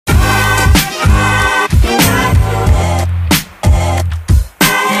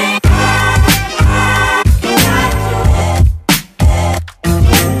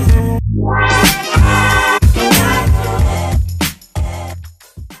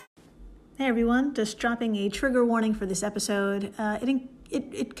Hey everyone, just dropping a trigger warning for this episode.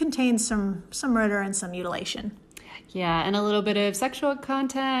 It contains some murder and some mutilation. Yeah, and a little bit of sexual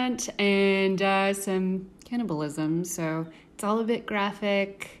content and some cannibalism, so it's all a bit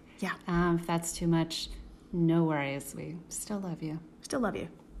graphic. Yeah. If that's too much, no worries. We still love you. Still love you.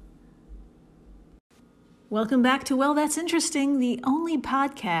 Welcome back to Well, That's Interesting, the only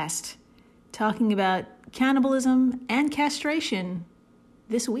podcast talking about cannibalism and castration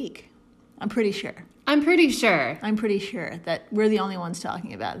this week. I'm pretty sure that we're the only ones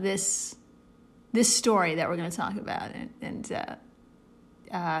talking about this story that we're going to talk about.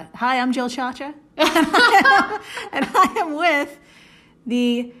 Hi, I'm Jill Chacha, and I am with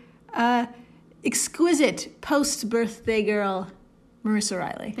the exquisite post-birthday girl, Marissa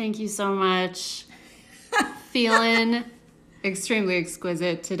Riley. Thank you so much. Feeling extremely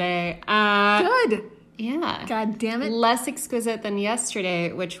exquisite today. Good. Yeah. God damn it. Less exquisite than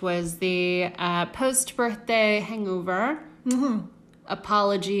yesterday, which was the post-birthday hangover. Mm-hmm.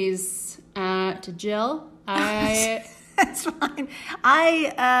 Apologies to Jill. That's fine.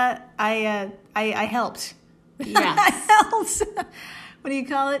 I helped. Yes. I helped. What do you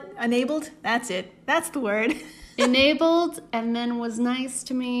call it? Enabled? That's it. That's the word. Enabled, and then was nice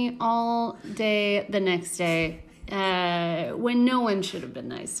to me all day the next day when no one should have been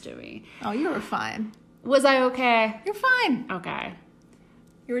nice to me. Oh, you were fine. Was I okay? You're fine. Okay.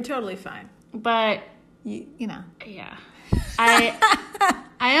 You were totally fine. But you know. Yeah. I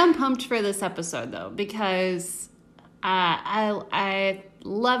am pumped for this episode though, because I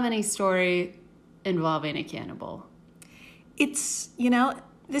love any story involving a cannibal. It's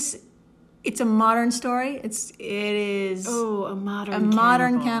it's a modern story. It is a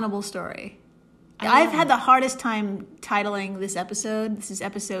modern cannibal story. I've had the hardest time titling this episode. This is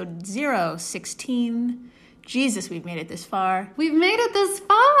episode 016. Jesus, we've made it this far. We've made it this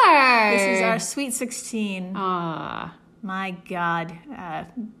far. This is our Sweet 16. Ah, my God,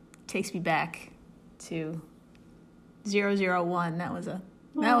 takes me back to 001. That was a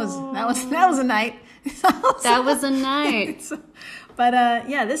night. That was a night. But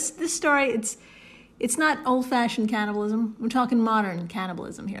this story, it's not old-fashioned cannibalism. We're talking modern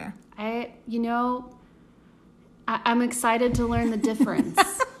cannibalism here. I'm excited to learn the difference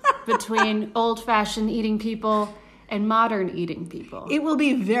between old-fashioned eating people and modern eating people. It will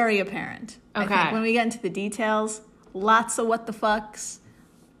be very apparent. Okay. I think when we get into the details, lots of what the fucks,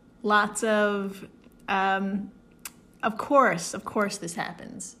 lots of course this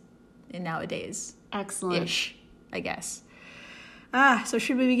happens in nowadays. Excellent. Ish, I guess. So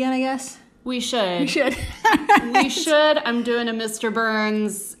should we begin, I guess? We should. We should. We should. I'm doing a Mr.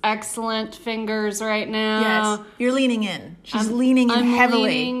 Burns excellent fingers right now. Yes. You're leaning in. She's leaning in heavily.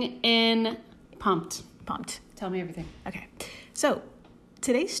 I'm leaning in. Pumped. Tell me everything. Okay. So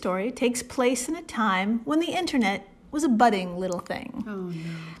today's story takes place in a time when the internet was a budding little thing. Oh, no.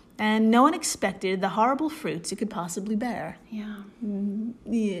 And no one expected the horrible fruits it could possibly bear. Yeah.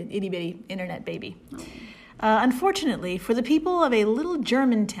 Itty-bitty internet baby. Oh. Unfortunately, for the people of a little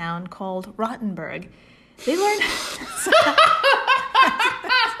German town called Rottenburg, they learned... Sounds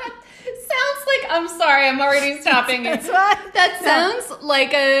like... I'm sorry, I'm already stopping you. That sounds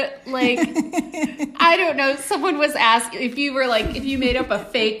like I don't know, someone was asked if you made up a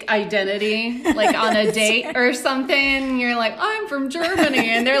fake identity, like on a date or something, and you're like, I'm from Germany,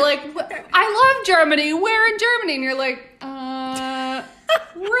 and they're like, I love Germany, where in Germany? And you're like,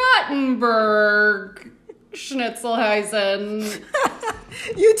 Rottenburg. Schnitzelheisen.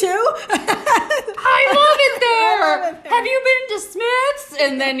 You too? I love it there. Have you been to Smith's?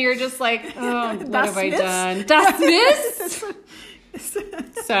 And then you're just like, oh, what have I done? Das Smith's?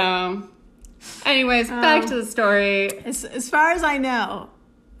 So, anyways, back to the story. As far as I know,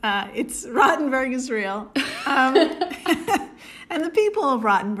 it's Rottenburg is real. And the people of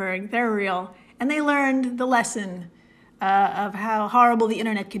Rottenburg, they're real. And they learned the lesson of how horrible the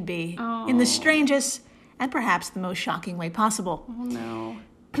internet could be in the strangest and perhaps the most shocking way possible. Oh, no.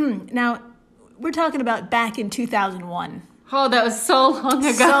 Now, we're talking about back in 2001. Oh, that was so long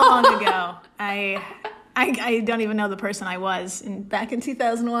ago. So long ago. I don't even know the person I was back in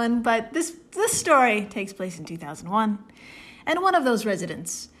 2001, but this story takes place in 2001. And one of those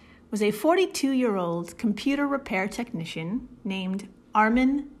residents was a 42-year-old computer repair technician named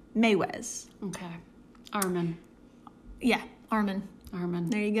Armin Maywes. Okay. Armin. Yeah, Armin.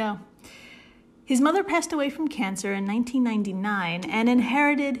 There you go. His mother passed away from cancer in 1999 and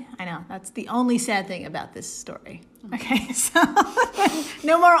inherited... I know, that's the only sad thing about this story. Okay, so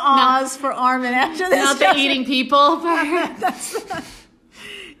no more ahs for Armin after this. Not the eating people. That's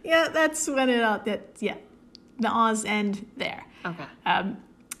when it all... The ahs end there. Okay.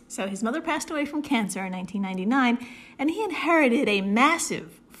 So his mother passed away from cancer in 1999, and he inherited a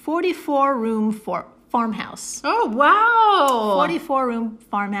massive 44-room farmhouse. Oh, wow. 44-room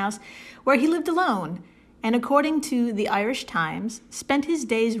farmhouse where he lived alone, and according to the Irish Times, spent his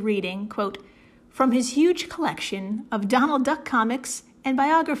days reading, quote, from his huge collection of Donald Duck comics and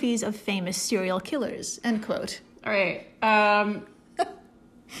biographies of famous serial killers, end quote. All right.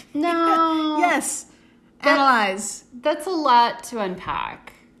 No. Yes. Analyze. That's a lot to unpack.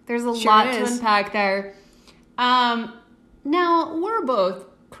 There's a Sure lot is. to unpack there. Now, we're both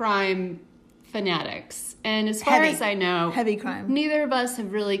crime fanatics. And as far Heavy. as I know, Heavy crime. neither of us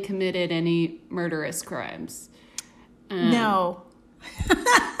have really committed any murderous crimes. No. But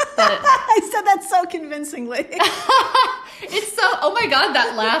I said that so convincingly. it's so, oh my God,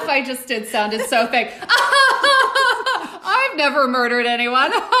 that laugh I just did sounded so fake. I've never murdered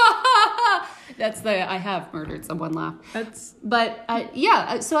anyone. That's the I have murdered someone laugh. But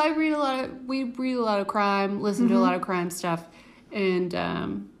yeah, so we read a lot of crime, listen to a lot of crime stuff,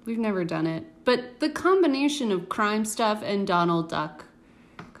 and we've never done it. But the combination of crime stuff and Donald Duck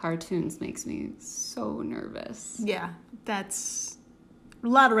cartoons makes me so nervous. Yeah, that's a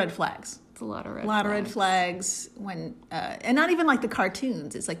lot of red flags. It's a lot of red A lot of red flags when, and not even like the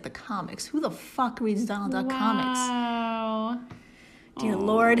cartoons, it's like the comics. Who the fuck reads Donald Duck comics? Wow. Dear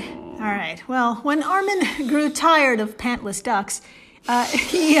Lord. All right. Well, when Armin grew tired of pantless ducks,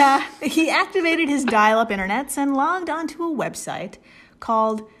 he activated his dial-up internets and logged onto a website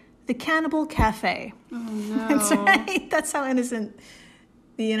called The Cannibal Cafe. Oh, no. That's right. That's how innocent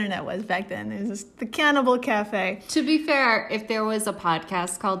the internet was back then. It was just The Cannibal Cafe. To be fair, if there was a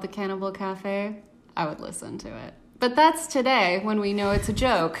podcast called The Cannibal Cafe, I would listen to it. But that's today when we know it's a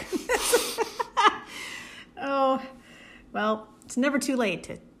joke. Oh, well, it's never too late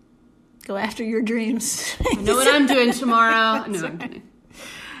to go after your dreams. I know what I'm doing tomorrow. No, I'm kidding.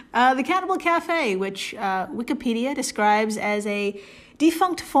 The Cannibal Cafe, which Wikipedia describes as a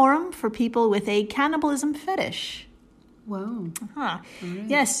defunct forum for people with a cannibalism fetish. Whoa. Huh.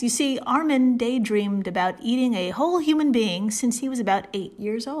 Yes, you see, Armin daydreamed about eating a whole human being since he was about 8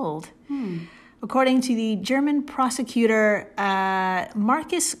 years old. According to the German prosecutor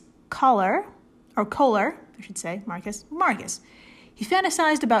Marcus Kohler, I should say, Marcus, he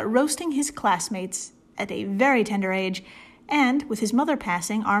fantasized about roasting his classmates at a very tender age, and with his mother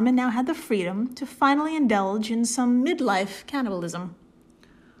passing, Armin now had the freedom to finally indulge in some midlife cannibalism.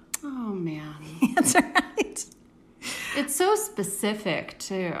 Oh, man. That's right. It's so specific,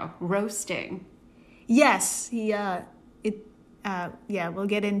 too. Roasting. Yes, we'll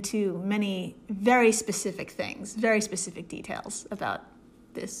get into many very specific things, very specific details about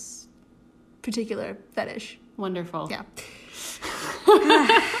this particular fetish. Wonderful. Yeah.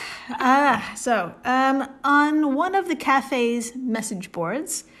 On one of the cafe's message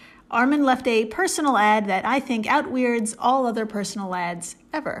boards, Armin left a personal ad that I think outweirds all other personal ads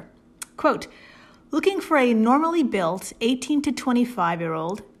ever. Quote, looking for a normally built 18 to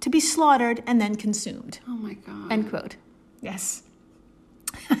 25-year-old to be slaughtered and then consumed. Oh, my God. End quote. Yes.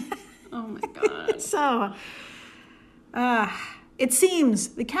 Oh, my God. So, it seems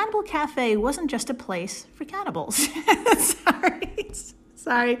the Cannibal Cafe wasn't just a place for cannibals.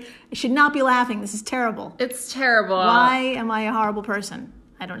 Sorry. I should not be laughing. This is terrible. It's terrible. Why am I a horrible person?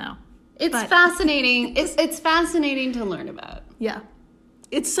 I don't know. It's fascinating. It's fascinating to learn about. Yeah.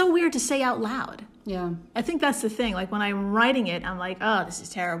 It's so weird to say out loud. Yeah. I think that's the thing. Like when I'm writing it, I'm like, oh, this is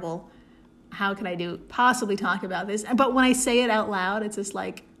terrible. How could I possibly talk about this? But when I say it out loud, it's just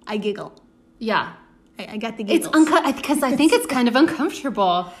like, I giggle. Yeah. I got the giggles. It's because I think it's kind of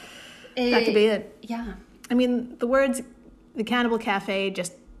uncomfortable. That could be it. Yeah. I mean, the words, the Cannibal Cafe,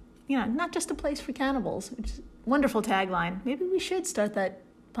 just, not just a place for cannibals. Which is a wonderful tagline. Maybe we should start that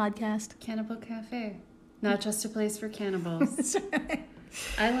podcast. Cannibal Cafe. Not just a place for cannibals. That's right.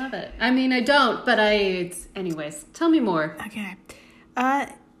 I love it. I mean, I don't, but anyways, tell me more. Okay.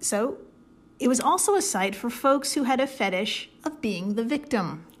 So, it was also a site for folks who had a fetish of being the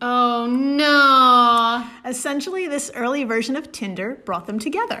victim. Oh, no. Essentially, this early version of Tinder brought them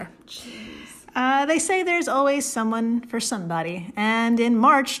together. Jeez. They say there's always someone for somebody. And in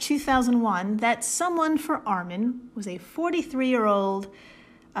March 2001, that someone for Armin was a 43-year-old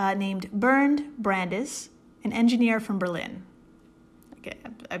named Bernd Brandes, an engineer from Berlin. Okay,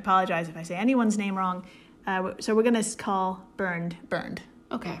 I apologize if I say anyone's name wrong. So we're going to call Bernd.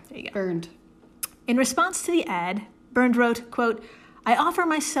 Okay. There you go. Burned. In response to the ad, Bernd wrote, quote, I offer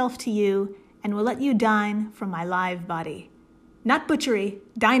myself to you and will let you dine from my live body. Not butchery,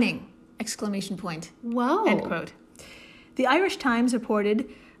 dining, exclamation point. Whoa. End quote. The Irish Times reported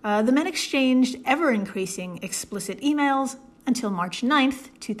the men exchanged ever-increasing explicit emails until March 9th,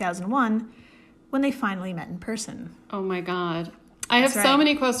 2001, when they finally met in person. Oh my God. I have so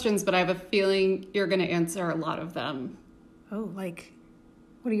many questions, but I have a feeling you're going to answer a lot of them. Oh, like,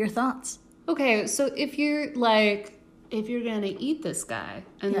 what are your thoughts? Okay, so if you're going to eat this guy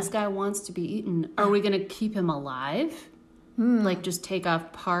and this guy wants to be eaten, are we going to keep him alive? Like just take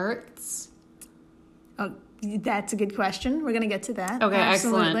off parts? Oh, that's a good question. We're going to get to that. Okay,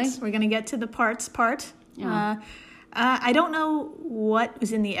 absolutely. Excellent. We're going to get to the parts part. Yeah. I don't know what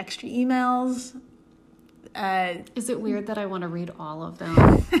was in the extra emails. Is it weird that I want to read all of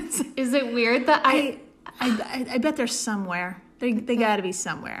them? Is it weird that I bet they're somewhere. They got to be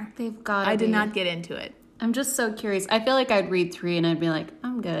somewhere. They've got to be. I did not get into it. I'm just so curious. I feel like I'd read 3 and I'd be like,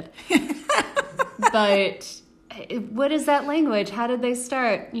 I'm good. But what is that language? How did they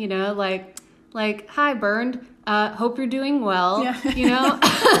start? You know, like hi, Burned. Hope you're doing well. Yeah. You know?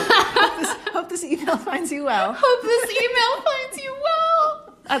 Hope this email finds you well. Hope this email finds you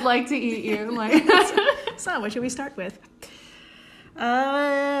well. I'd like to eat you. Like, so what should we start with?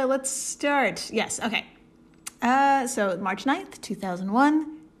 Let's start. Yes, okay. So March 9th,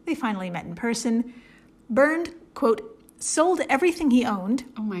 2001, they finally met in person. Burned, quote, sold everything he owned.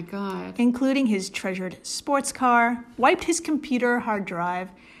 oh my God. Including his treasured sports car, wiped his computer hard drive,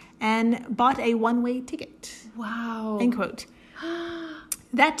 and bought a one-way ticket. Wow. End quote.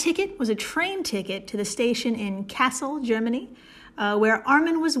 That ticket was a train ticket to the station in Kassel, Germany, where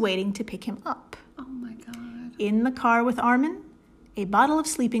Armin was waiting to pick him up. Oh my God. In the car with Armin, a bottle of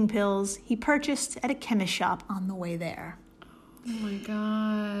sleeping pills he purchased at a chemist shop on the way there. Oh my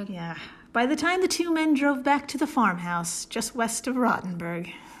God. Yeah. By the time the two men drove back to the farmhouse just west of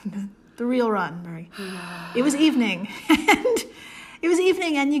Rottenburg, the real Rottenburg, it was evening. And it was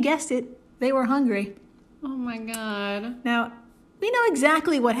evening, and you guessed it, they were hungry. Oh my God. Now, we know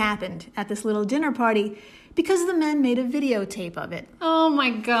exactly what happened at this little dinner party because the men made a videotape of it. Oh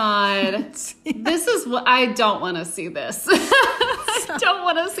my God. This is what I don't want to see this. I don't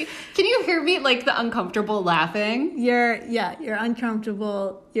want to see. Can you hear me like the uncomfortable laughing? You're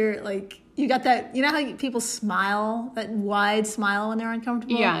uncomfortable. You're like, you got that, you know how people smile, that wide smile when they're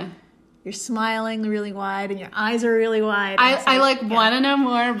uncomfortable? Yeah. You're smiling really wide and your eyes are really wide. I want to know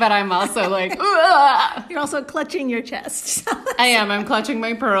more, but I'm also like, ugh. You're also clutching your chest. I am. I'm clutching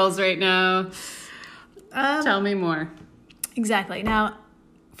my pearls right now. Tell me more. Exactly. Now,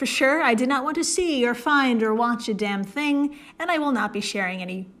 for sure, I did not want to see or find or watch a damn thing, and I will not be sharing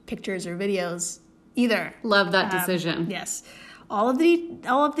any pictures or videos either. Love that decision. Yes. All of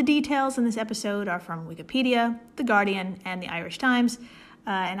the details in this episode are from Wikipedia, The Guardian, and the Irish Times,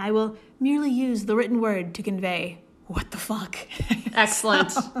 and I will merely use the written word to convey what the fuck.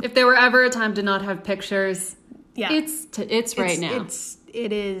 Excellent. If there were ever a time to not have pictures, yeah, it's right now.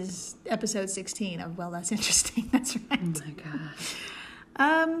 It is episode 16 of Well, That's Interesting. That's right. Oh my God.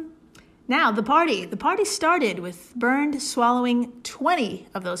 Now, the party started with Burned swallowing 20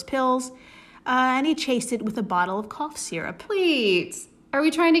 of those pills, and he chased it with a bottle of cough syrup. Wait, are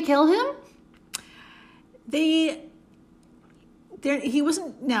we trying to kill him? He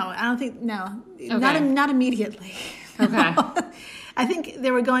wasn't, no, I don't think, no. Okay. Not immediately. Okay. I think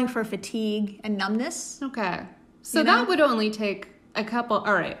they were going for fatigue and numbness. Okay. So You know? that would only take a couple.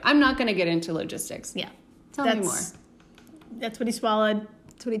 All right. I'm not going to get into logistics. Yeah. Tell me more. That's what he swallowed.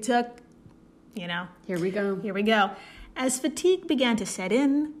 That's what he took. You know. Here we go. Here we go. As fatigue began to set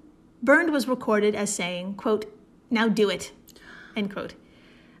in, Burned was recorded as saying, quote, "Now do it," end quote.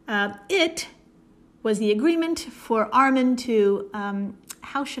 It was the agreement for Armin to,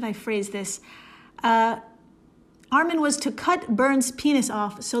 how should I phrase this? Armin was to cut Burn's penis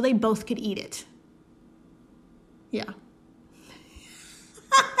off so they both could eat it. Yeah.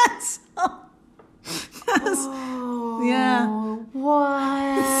 Yeah.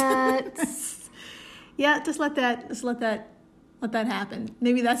 What? Yeah, just let that happen.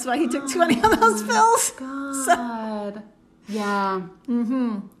 Maybe that's why he took 20 of those pills. God. Yeah.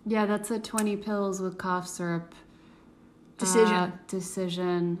 Mm-hmm. Yeah, that's a 20 pills with cough syrup.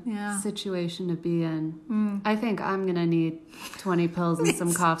 Decision. Yeah. Situation to be in. I think I'm going to need 20 pills and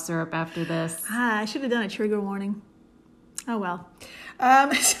some cough syrup after this. I should have done a trigger warning. Oh, well.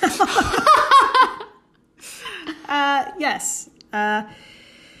 Yes.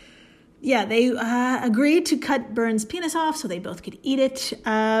 Yeah, they agreed to cut Burn's penis off so they both could eat it.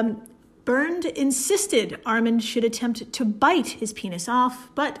 Burned insisted Armin should attempt to bite his penis off,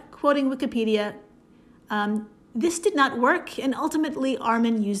 but, quoting Wikipedia, this did not work, and ultimately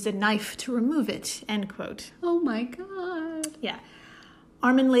Armin used a knife to remove it, end quote. Oh my God. Yeah.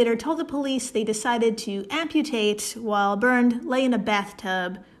 Armin later told the police they decided to amputate while Burned lay in a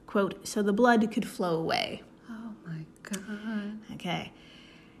bathtub, quote, so the blood could flow away. Oh my God. Okay.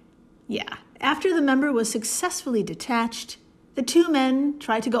 Yeah. After the member was successfully detached, the two men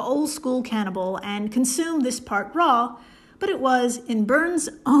tried to go old school cannibal and consume this part raw, but it was, in Burns'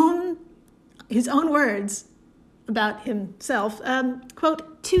 his own words about himself,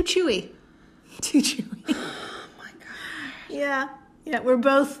 quote, too chewy. Too chewy. Oh my god. Yeah. Yeah, we're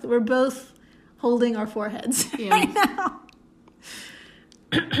both holding our foreheads right now.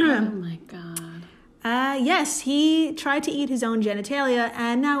 Oh my god. Yes, he tried to eat his own genitalia,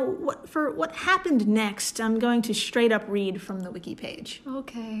 and now what happened next, I'm going to straight up read from the wiki page.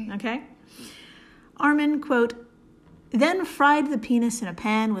 Okay. Armin, quote, then fried the penis in a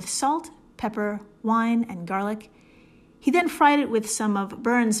pan with salt, pepper, wine, and garlic. He then fried it with some of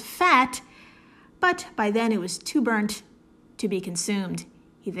Burns' fat, but by then it was too burnt to be consumed.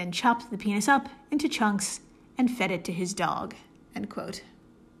 He then chopped the penis up into chunks and fed it to his dog, end quote.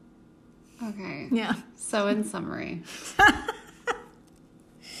 Okay. Yeah. So in summary,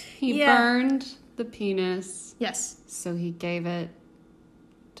 he burned the penis. Yes. So he gave it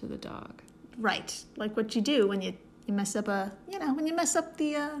to the dog. Right. Like what you do when you mess up when you mess up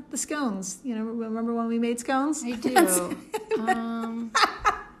the scones. You know, remember when we made scones? I do.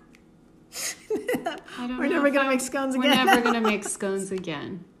 We're never going to make scones again. We're never going to make scones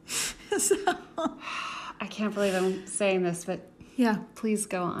again. So. I can't believe I'm saying this, but yeah, please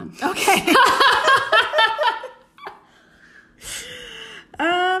go on. Okay.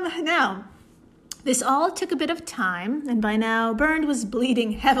 Now, this all took a bit of time, and by now, Bernd was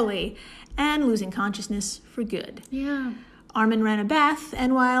bleeding heavily and losing consciousness for good. Yeah. Armin ran a bath,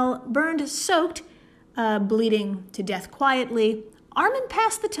 and while Bernd soaked, bleeding to death quietly, Armin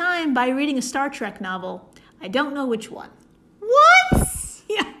passed the time by reading a Star Trek novel. I don't know which one. What?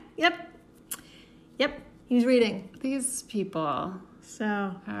 Yeah. Yep. He was reading. These people are...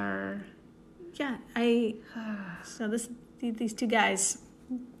 Yeah, these two guys.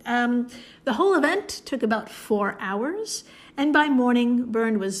 The whole event took about 4 hours, and by morning,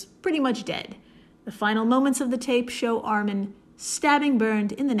 Bernd was pretty much dead. The final moments of the tape show Armin stabbing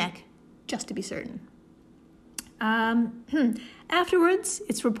Bernd in the neck, just to be certain. Afterwards,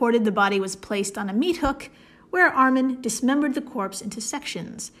 it's reported the body was placed on a meat hook, where Armin dismembered the corpse into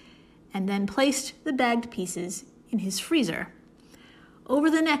sections, and then placed the bagged pieces in his freezer. Over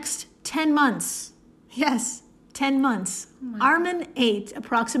the next 10 months, yes, 10 months, Armin ate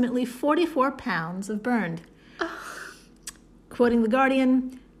approximately 44 pounds of Bernd. Quoting The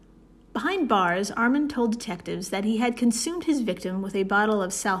Guardian, behind bars, Armin told detectives that he had consumed his victim with a bottle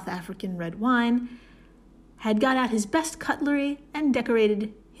of South African red wine, had got out his best cutlery, and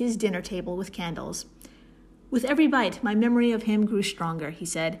decorated his dinner table with candles. With every bite, my memory of him grew stronger, he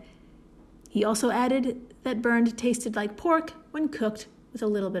said. He also added that Bernd tasted like pork when cooked with a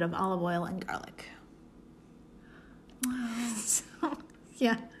little bit of olive oil and garlic. Wow. So,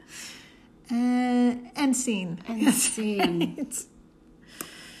 yeah. End scene. End scene.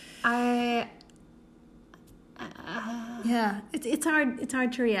 Yeah, it's hard. It's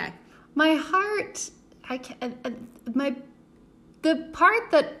hard to react. My heart, the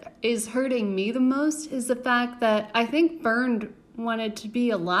part that is hurting me the most is the fact that I think Bernd wanted to be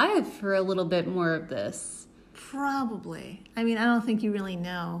alive for a little bit more of this. Probably. I mean, I don't think you really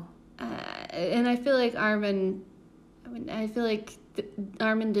know. And I feel like Armin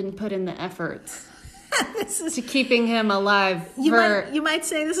didn't put in the efforts to keeping him alive. You might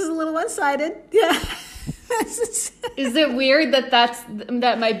say this is a little one-sided. Yeah. Is it weird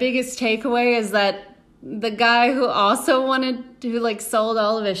that my biggest takeaway is that the guy who also sold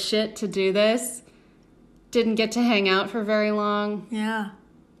all of his shit to do this didn't get to hang out for very long? Yeah.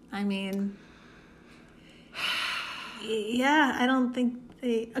 I mean, yeah, I don't think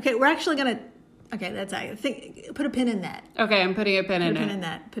okay, we're actually going to... Okay, that's I think. Put a pin in that. Okay, I'm putting a pin in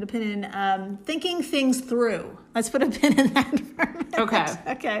it. Put a pin in thinking things through. Let's put a pin in that for a minute.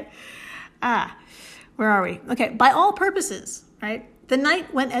 Okay. Where are we? Okay, by all purposes, right? The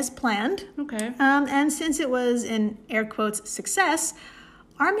night went as planned. Okay. And since it was an air quotes success,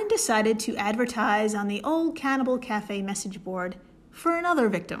 Armin decided to advertise on the old Cannibal Cafe message board for another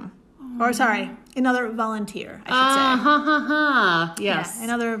victim. Or sorry, another volunteer, I should say. Yes. Yeah,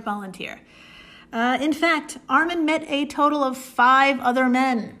 another volunteer. In fact, Armin met a total of 5 other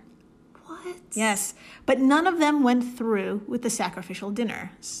men. What? Yes, but none of them went through with the sacrificial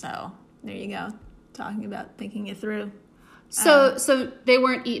dinner. So there you go, talking about thinking it through. So they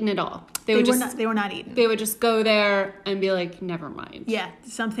weren't eaten at all. They were not eaten. They would just go there and be like, never mind. Yeah,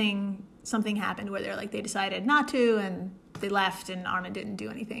 something happened where they decided not to, and they left, and Armin didn't do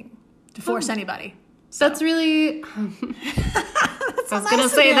anything to force anybody. That's really... I was going to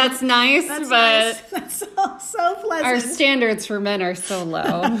say that's nice, but... Nice. That's so pleasant. Our standards for men are so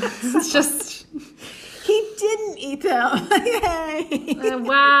low. It's just... He didn't eat them. Yay.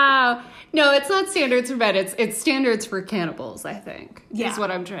 Wow. No, it's not standards for men. It's standards for cannibals, I think. Yeah. Is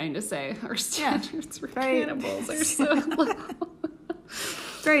what I'm trying to say. Our standards for cannibals are so low.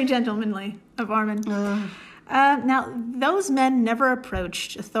 Very gentlemanly of Armin. Now, those men never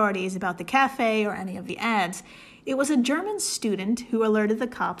approached authorities about the cafe or any of the ads. It was a German student who alerted the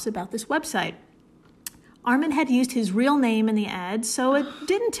cops about this website. Armin had used his real name in the ad, so it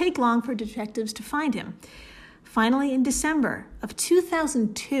didn't take long for detectives to find him. Finally, in December of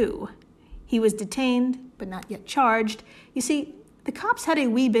 2002, he was detained, but not yet charged. You see, the cops had a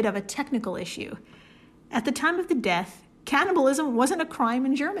wee bit of a technical issue. At the time of the death, cannibalism wasn't a crime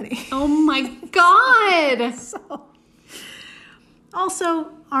in Germany. Oh my God!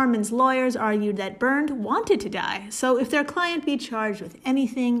 Also, Armin's lawyers argued that Bernd wanted to die, so if their client be charged with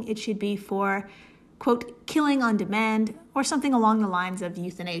anything, it should be for, quote, killing on demand, or something along the lines of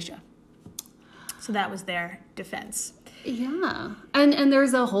euthanasia. So that was their defense. Yeah. And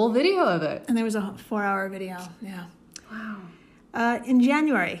there's a whole video of it. And there was a 4-hour video, yeah. Wow. In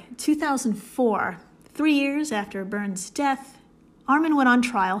January 2004, 3 years after Bernd's death, Armin went on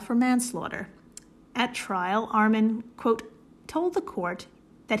trial for manslaughter. At trial, Armin, quote, told the court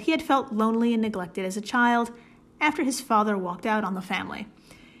that he had felt lonely and neglected as a child after his father walked out on the family.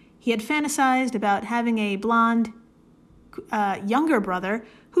 He had fantasized about having a blonde younger brother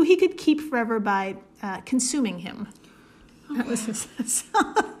who he could keep forever by consuming him. That was his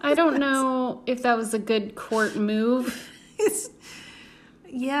I don't know if that was a good court move.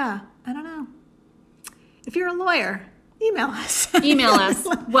 Yeah, I don't know. If you're a lawyer, email us. Email us.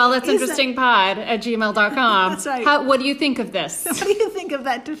 Well, that's interestingpod@gmail.com. That's right. What do you think of this? What do you think of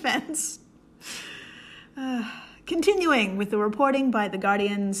that defense? Continuing with the reporting by The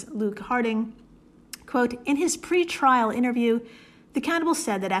Guardian's Luke Harding, quote, in his pre-trial interview, the cannibal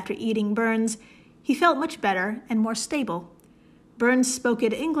said that after eating Burns, he felt much better and more stable. Burns spoke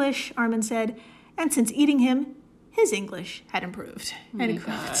good English, Armin said, and since eating him, his English had improved. End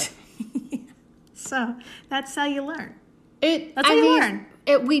quote. So that's how you learn. That's how you learn.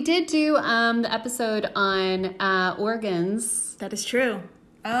 We did do the episode on organs. That is true.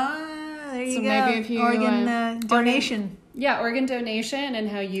 There you so go. Maybe if you organ donation. Organ donation, and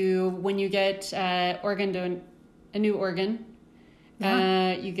how when you get a new organ,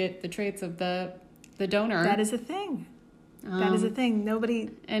 you get the traits of the donor. That is a thing. That is a thing. Nobody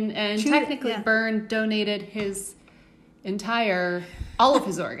and technically Bernd donated all of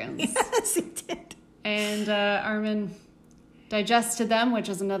his organs. Yes, he did. And Armin digested them, which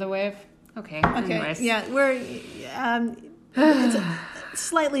is another way of anyways. Yeah, it's a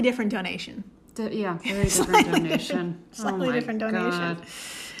slightly different donation. Very different donation. Slightly different donation.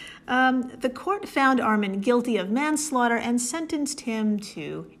 The court found Armin guilty of manslaughter and sentenced him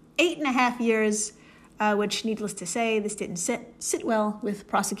to 8.5 years, which, needless to say, this didn't sit well with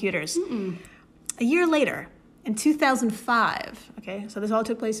prosecutors. Mm-mm. A year later, in 2005, so this all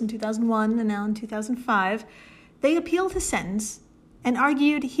took place in 2001 and now in 2005, they appealed his sentence and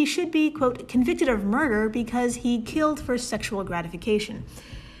argued he should be, quote, convicted of murder because he killed for sexual gratification,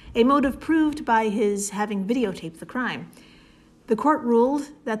 a motive proved by his having videotaped the crime. The court ruled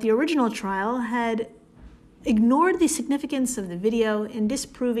that the original trial had ignored the significance of the video in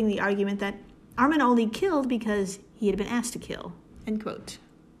disproving the argument that Armin only killed because he had been asked to kill, end quote.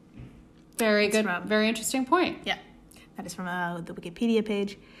 Very good. Very interesting point. Yeah. That is from the Wikipedia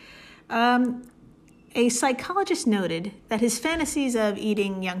page. A psychologist noted that his fantasies of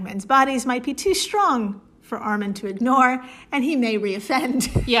eating young men's bodies might be too strong for Armin to ignore, and he may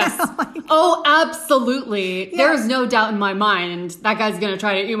reoffend. Yes. Absolutely. Yeah. There's no doubt in my mind that guy's going to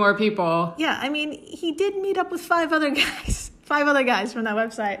try to eat more people. Yeah, I mean, he did meet up with 5 other guys. 5 other guys from that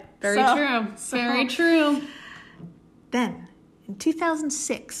website. Very true. Then, in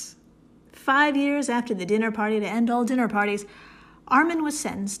 2006, 5 years after the dinner party to end all dinner parties, Armin was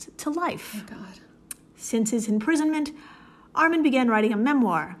sentenced to life. Oh, God. Since his imprisonment, Armin began writing a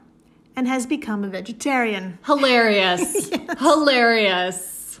memoir and has become a vegetarian. Hilarious. Yes.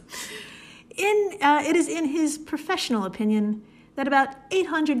 Hilarious. It is in his professional opinion that about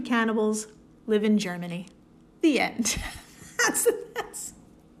 800 cannibals live in Germany. The end. That's. Oh,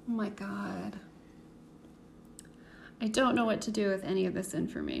 my God. I don't know what to do with any of this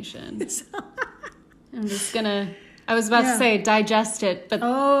information. I'm just gonna... I was about to say digest it, but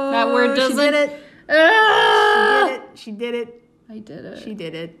that word doesn't... She did it. She did it. I did it. She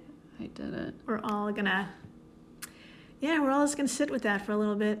did it. I did it. We're all just gonna sit with that for a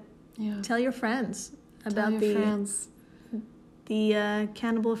little bit. Yeah. Tell your friends. about your friends. the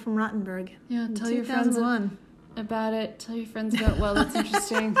cannibal from Rottenburg. Yeah, tell your friends about it. Tell your friends about Well, That's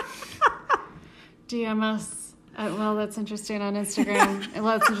Interesting. DM us at Well, That's Interesting on Instagram. And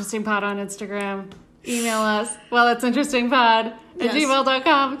Well, That's Interesting Pod on Instagram. Email us,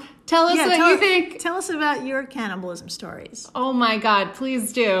 wellthat'sinterestingpod@gmail.com. Tell us what you think. Tell us about your cannibalism stories. Oh my God,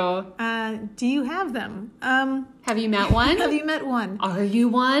 please do. Do you have them? Have you met one? Have you met one? Are you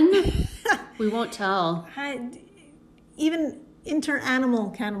one? We won't tell. Even inter-animal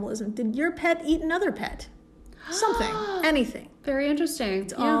cannibalism. Did your pet eat another pet? Something. Anything. Very interesting.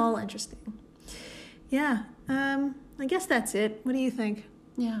 It's all interesting. Yeah. I guess that's it. What do you think?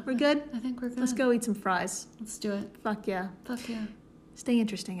 Yeah. We're good? I think we're good. Let's go eat some fries. Let's do it. Fuck yeah. Fuck yeah. Stay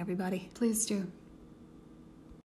interesting, everybody. Please do.